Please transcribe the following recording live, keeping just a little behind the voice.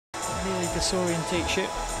really disorientates you.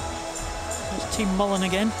 There's Team Mullen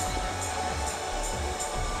again.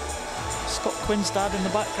 Scott Quinn's dad in the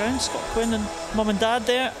background. Scott Quinn and mum and dad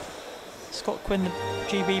there. Scott Quinn, the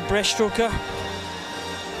GB breaststroker.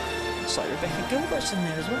 Looks like Rebecca Gilbert's in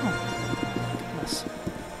there as well. Goodness.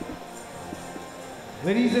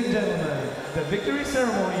 Ladies and gentlemen, the victory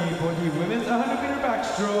ceremony for the women's 100-meter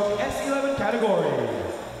backstroke S11 category.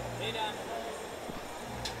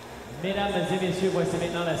 Mesdames et messieurs, voici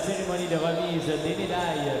maintenant la cérémonie de remise des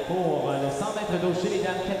médailles pour le 100 mètres d'eau chez les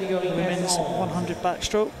dames catégorie women's 100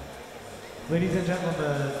 backstroke. Ladies and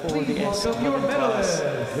gentlemen, For the please welcome your medalists.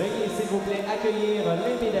 Veuillez s'il vous plaît accueillir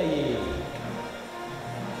les médaillés.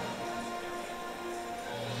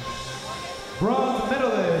 Bronze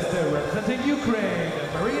medalist representing Ukraine,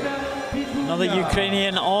 Maryna, Piddubna. Another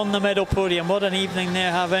Ukrainian on the medal podium. What an evening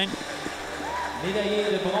they're having.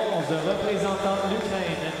 Médaillé de bronze représentant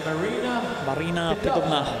l'Ukraine, Maryna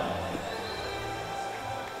Piddubna.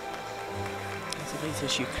 That's the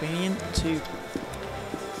latest Ukrainian to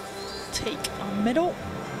take a medal.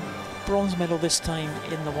 Bronze medal this time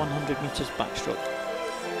in the 100 meters backstroke.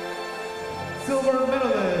 Silver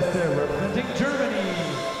medalist representing Germany,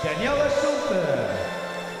 Daniela Schulte.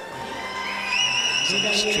 It's an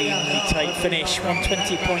extremely tight finish,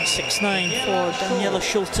 120.69 for Daniela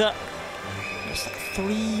Schulte. Just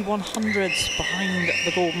 3 100s behind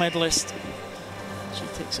the gold medalist. She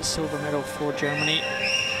takes a silver medal for Germany.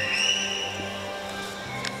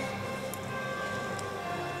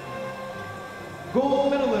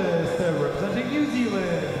 Gold medalist representing New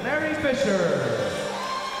Zealand, Mary Fisher.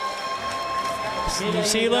 New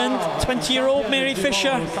Zealand, 20-year-old Mary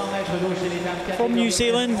Fisher from New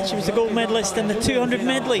Zealand. She was the gold medalist in the 200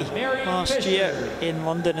 medley last year in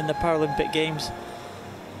London in the Paralympic Games.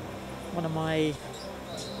 One of my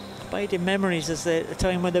abiding memories is the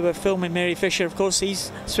time when they were filming Mary Fisher. Of course,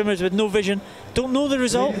 these swimmers with no vision don't know the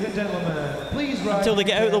result until they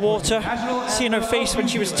get out of the water. Seeing her face when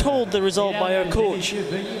she was told the result by her coach.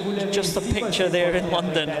 Just the picture there in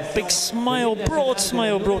London. Big smile, broad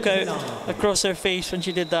smile broke out across her face when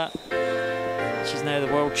she did that. She's now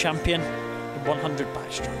the world champion in 100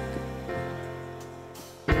 backstroke.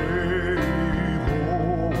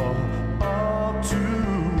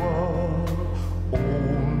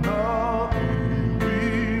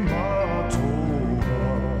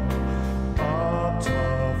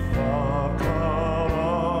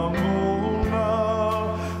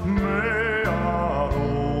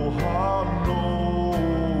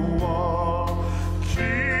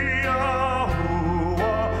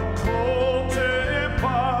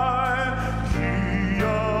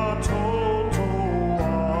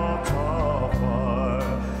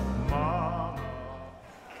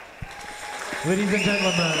 Ladies and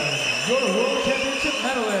gentlemen, your World Championship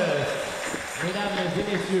medalists. Mesdames et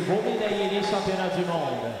messieurs, vos médaillés des championnats du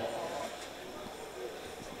monde.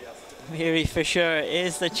 Mary Fisher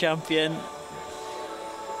is the champion.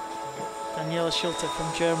 Daniela Schulte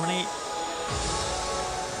from Germany.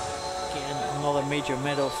 Again, another major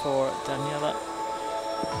medal for Daniela.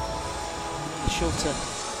 Schulte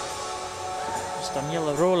was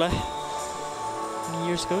Daniela Rolle.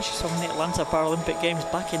 Years ago, she swam in the Atlanta Paralympic Games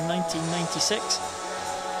back in 1996.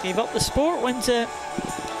 Gave up the sport, went to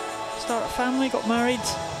start a family, got married,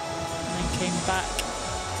 and then came back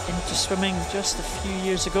into swimming just a few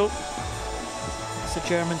years ago. That's the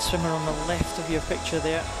German swimmer on the left of your picture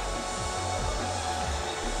there.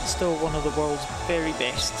 Still one of the world's very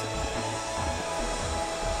best.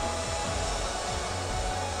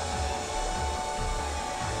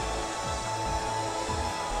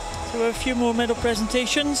 So we have a few more medal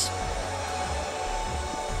presentations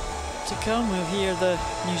to come. We'll hear the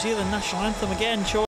New Zealand national anthem again.